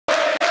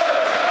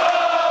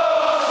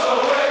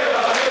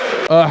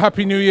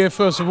Happy New Year,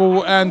 first of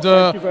all, and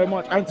thank you very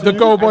much. And the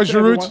goal by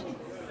Giroud.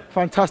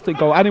 Fantastic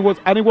goal, and it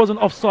wasn't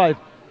offside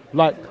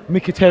like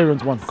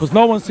Mkhitaryan's one, because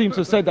no one seems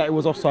to have said that it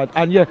was offside.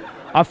 And yeah,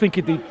 I think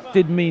it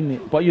did mean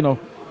it, but you know,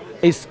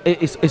 it's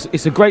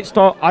a great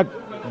start. I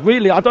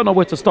don't know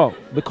where to start,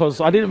 because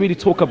I didn't really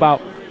talk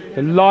about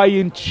the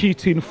lying,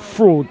 cheating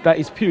fraud that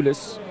is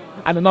Pulis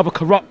and another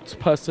corrupt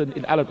person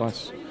in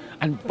Allardyce,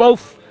 and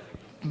both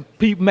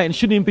men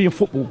shouldn't even be in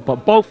football,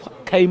 but both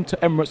came to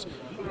Emirates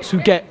to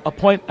get a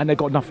point and they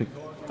got nothing.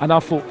 And I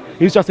thought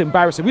he was just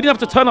embarrassing. We didn't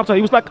have to turn up today.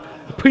 He was like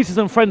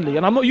pre-season friendly,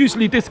 and I'm not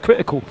usually this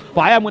critical,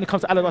 but I am when it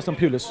comes to Allardyce and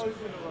Pulis.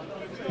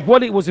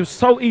 What it was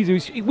so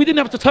easy. We didn't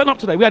have to turn up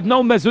today. We had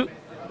no Mesut.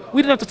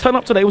 We didn't have to turn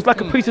up today. It was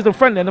like a pre-season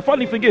friendly. And the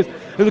funny thing is,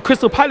 there's a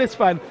Crystal Palace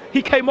fan.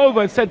 He came over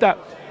and said that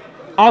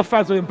our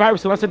fans were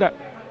embarrassing. I said that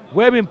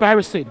we're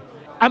embarrassing.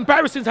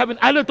 Embarrassing is having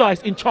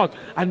Allardyce in charge,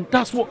 and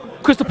that's what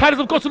Crystal Palace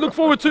have got to look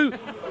forward to.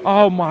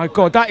 Oh my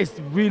God, that is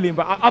really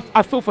embarrassing.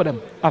 I feel for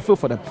them. I feel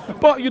for them.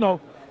 But you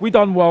know, we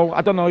done well.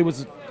 I don't know.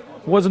 It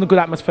wasn't a good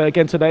atmosphere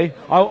again today.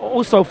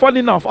 Also, funny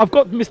enough, I've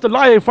got Mr.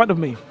 Liar in front of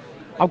me.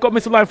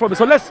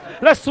 So let's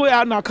sort it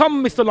out now.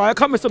 Come, Mr. Liar.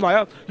 Come, Mr.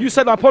 Liar. You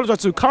said I apologise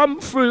to you.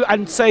 Come through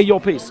and say your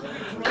piece.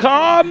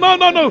 Come.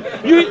 No.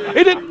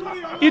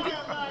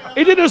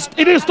 It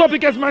didn't stop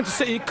against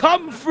Manchester City.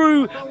 Come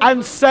through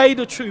and say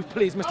the truth,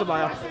 please, Mr.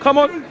 Liar. Come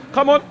on.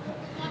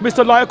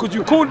 Mr. Liar, because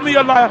you called me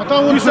a liar.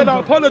 You said I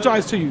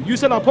apologise to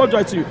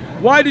you.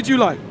 Why did you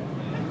lie?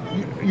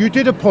 You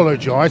did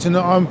apologise, and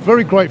I'm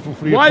very grateful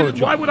for your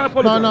apology. Why would I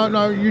apologise?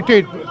 No, you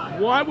did.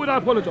 Why would I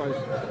apologise?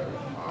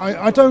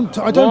 I don't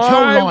tell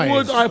lies. Why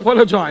would I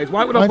apologise?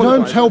 Why would I apologise? I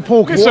don't tell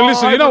porky.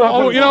 Listen, you know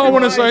what I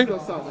want to say?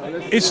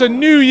 It's a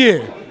new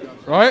year,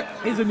 right?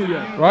 It's a new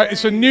year. Right,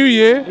 it's a new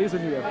year. It is a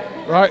new year.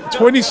 Right,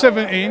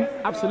 2017.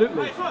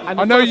 Absolutely.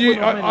 I know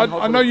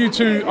you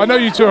two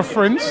are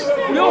friends.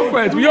 We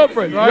are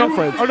friends.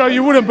 Right? I know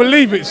you wouldn't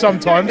believe it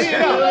sometimes.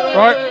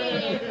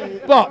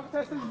 Right? But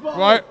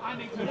right.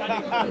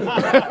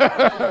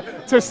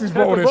 Test his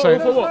bottle, they're saying.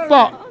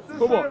 But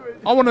for what?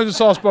 I want to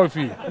just ask both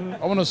of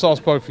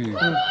you.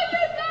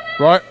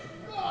 Right?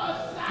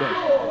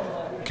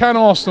 Can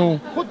Arsenal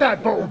put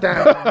that bottle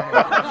down?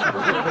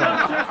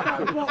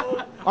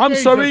 I'm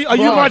sorry. Are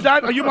you my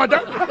dad? Put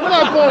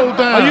that bottle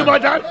down. Are you my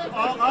dad?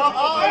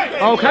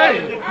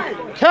 Okay.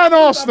 Can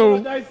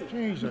Arsenal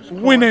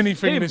win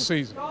anything this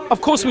season? Of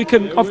course we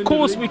can. Of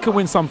course we can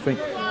win something.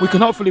 We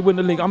can hopefully win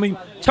the league. I mean,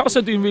 Chelsea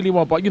are doing really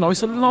well, but you know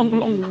it's a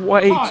long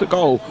way to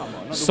go.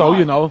 So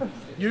you know.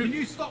 Can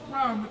you stop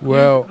round with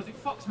well, because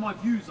it fucks my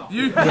views up.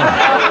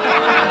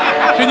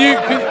 Can you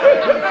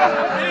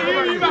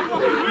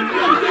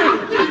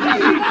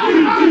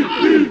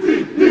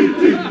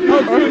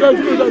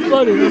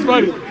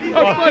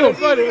That's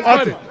funny.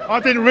 I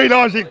didn't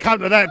realise it come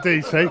to that,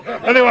 DC.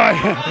 Anyway.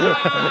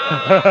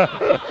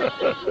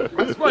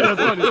 That's funny.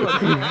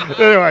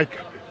 Anyway.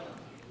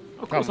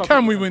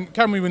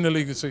 Can we win the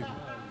league this season?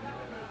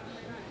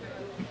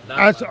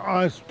 As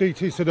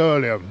DT said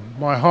earlier,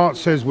 my heart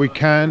says we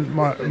can.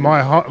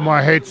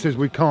 My head says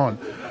we can't.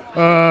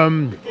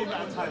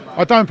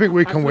 I don't think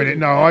we can win it.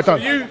 No, I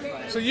don't.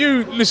 So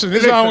you listen.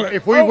 This listen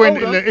if we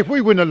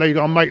win the league,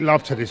 I'll make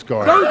love to this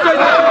guy. Don't say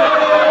that.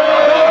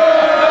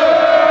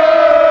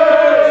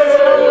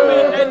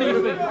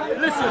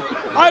 Listen,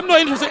 I'm not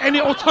interested in any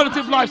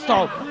alternative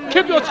lifestyle.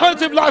 Keep your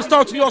alternative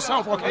lifestyle to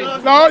yourself, okay?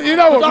 No, you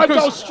know what? I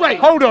go straight.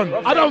 Hold on.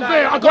 I don't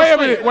veer. I go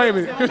straight. Wait a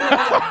minute.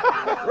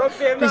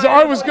 Because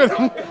I was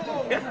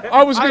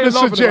gonna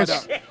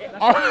suggest.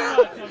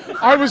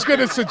 I was going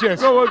to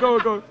suggest.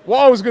 Go. What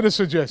I was going to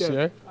suggest,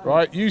 yeah,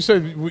 right? You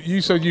said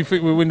you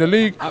think we'll win the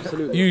league.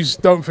 Absolutely. You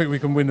don't think we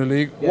can win the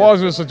league. Yeah. What I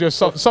was going to suggest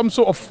some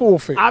sort of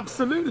forfeit.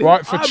 Absolutely.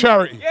 Right, for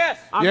charity. Yes.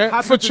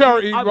 Yeah, for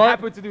charity, I'm right?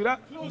 happy to do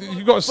that.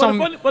 You got some.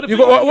 Wait a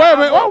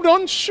minute. Hold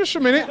on. Shush a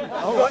minute.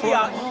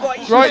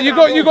 Right,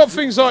 you got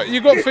things like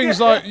you got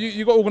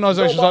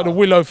organisations like the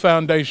Willow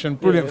Foundation,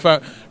 brilliant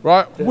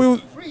right? We'll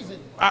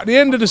at the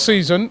end of the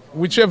season,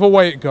 whichever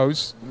way it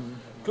goes,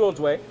 Claude's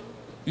way,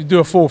 you do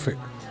a forfeit.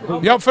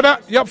 You up for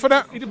that?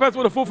 It depends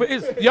what the forfeit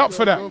is. You up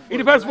for that? It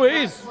depends what it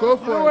is. Go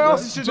for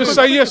it. Just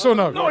say yes or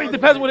no. No, it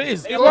depends what it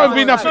is. It won't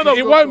be nothing.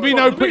 It won't be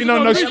no putting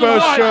on no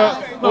Spurs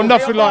shirt or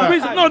nothing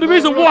like that. The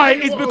reason why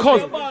is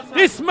because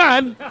this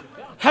man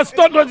has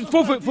started his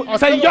forfeit for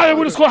saying Yaya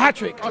would have scored a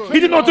hat-trick. He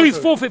did not do his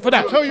forfeit for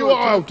that. I'll tell you what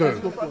I'll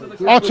do.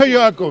 I'll tell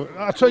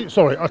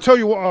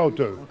you what I'll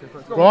do.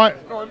 Right?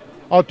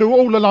 I'll do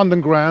all the London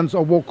grounds.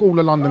 I'll walk all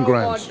the London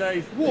grounds.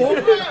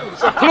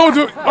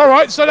 Claude, all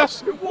right, so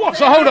that's...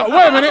 So hold on,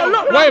 wait a minute.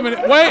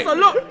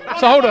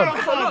 So hold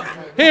on.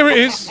 Here it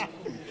is.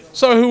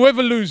 So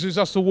whoever loses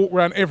has to walk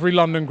around every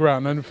London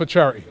ground and for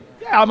charity.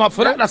 Yeah, I'm up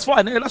for that. That's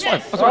fine. Yeah, that's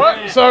fine. All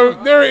right, so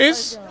there it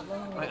is.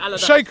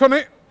 Shake on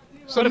it.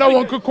 So no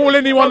one could call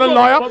anyone a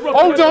liar.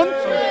 Hold on.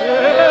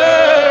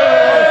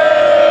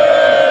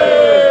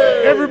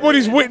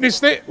 Everybody's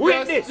witnessed it.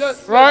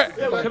 Witness. Right?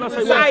 Can I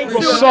say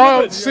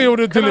Signed, sealed,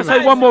 and Can I delivered.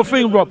 say one more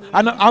thing, Rob?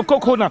 And I've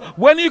got caught now.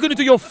 When are you going to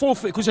do your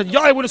forfeit? Because you said,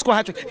 yeah, I want to score a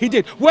hat-trick. He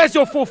did. Where's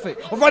your forfeit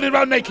of running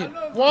around naked?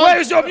 Where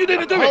is your... You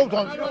didn't do it. Hold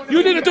on.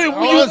 You didn't do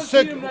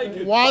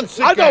it. Once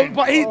I know, again.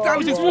 but that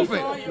was his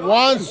forfeit.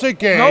 Once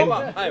again.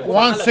 No.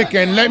 Once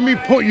again, let me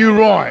put you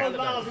right.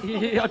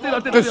 Yeah, I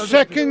did. The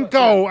second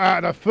goal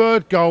out of the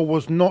third goal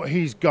was not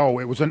his goal.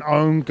 It was an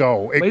own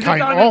goal. It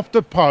came off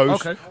the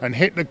post and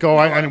hit the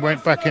guy and it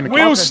went back in the goal.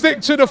 We'll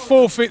stick to the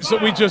forfeits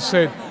that we just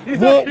said.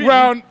 Walk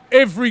round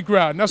every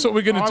ground. That's what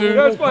we're going to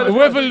do.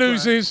 Whoever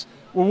loses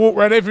will walk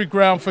round every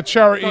ground for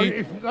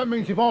charity. So that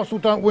means if Arsenal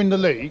don't win the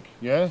league,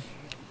 yeah,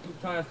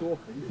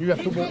 you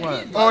have to walk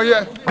round. Oh,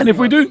 yeah. And if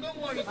we do,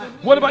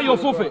 what about your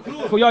forfeit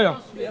for Yaya?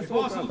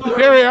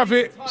 Here we have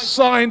it,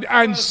 signed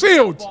and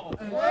sealed.